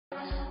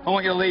I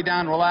want you to lay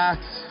down,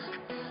 relax,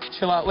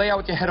 chill out. Lay out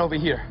with your head over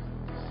here.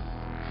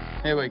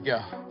 There we go.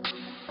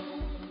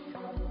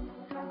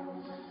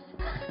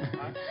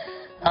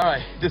 All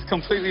right, just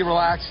completely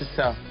relax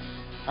yourself.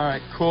 All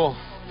right, cool,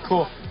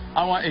 cool.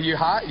 Are you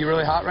hot? You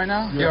really hot right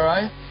now? Yeah. You all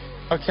right?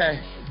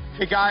 Okay.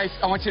 Hey, guys,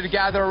 I want you to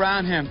gather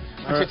around him.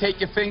 I want you to take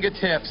your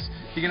fingertips.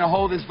 You're going to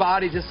hold his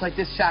body just like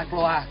this, Shaq.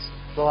 Relax,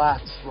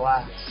 relax,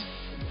 relax,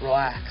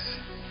 relax.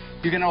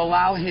 You're going to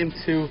allow him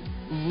to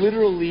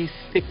literally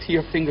stick to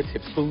your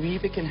fingertips.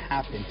 Believe it can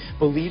happen.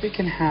 Believe it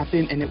can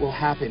happen, and it will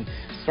happen.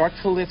 Start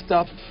to lift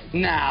up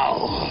now.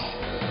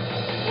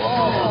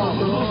 Whoa.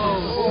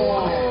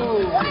 Whoa.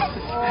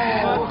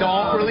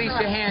 Don't release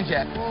your hand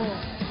yet.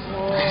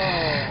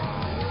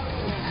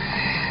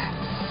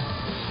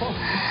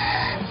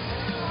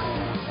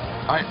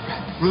 All right,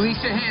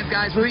 release your hands,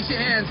 guys. Release your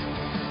hands.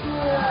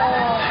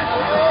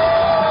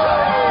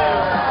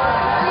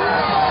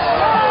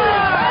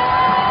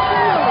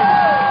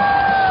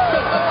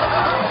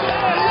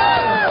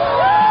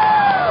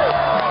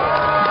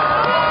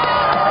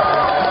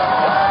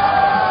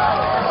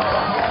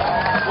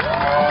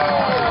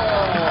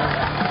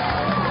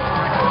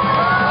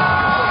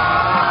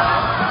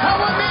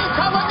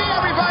 Come with me,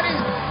 everybody.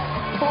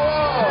 Whoa,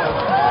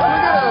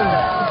 look at him.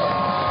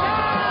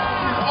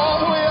 He's all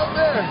the way up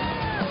there.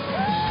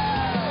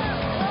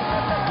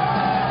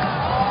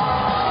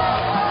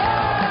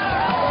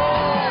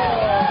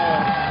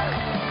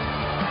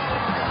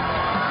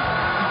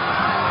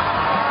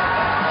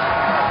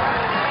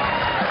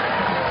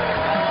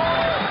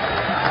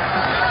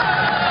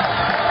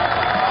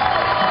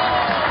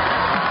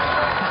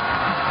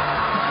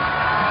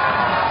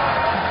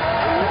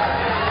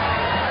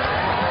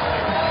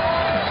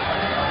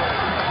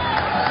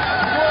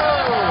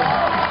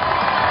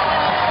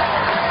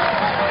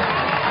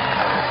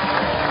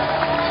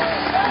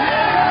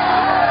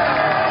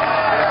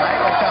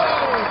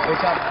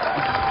 Wake up.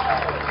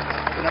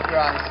 Open up your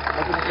eyes.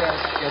 Open up your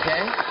eyes. You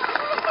okay?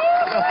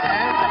 You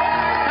okay?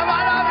 Come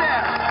on up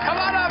here. Come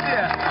on up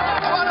here.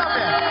 Come on up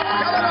here.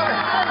 Come on up here.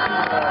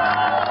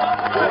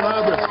 What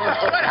happened?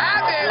 What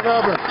happened?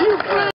 What happened?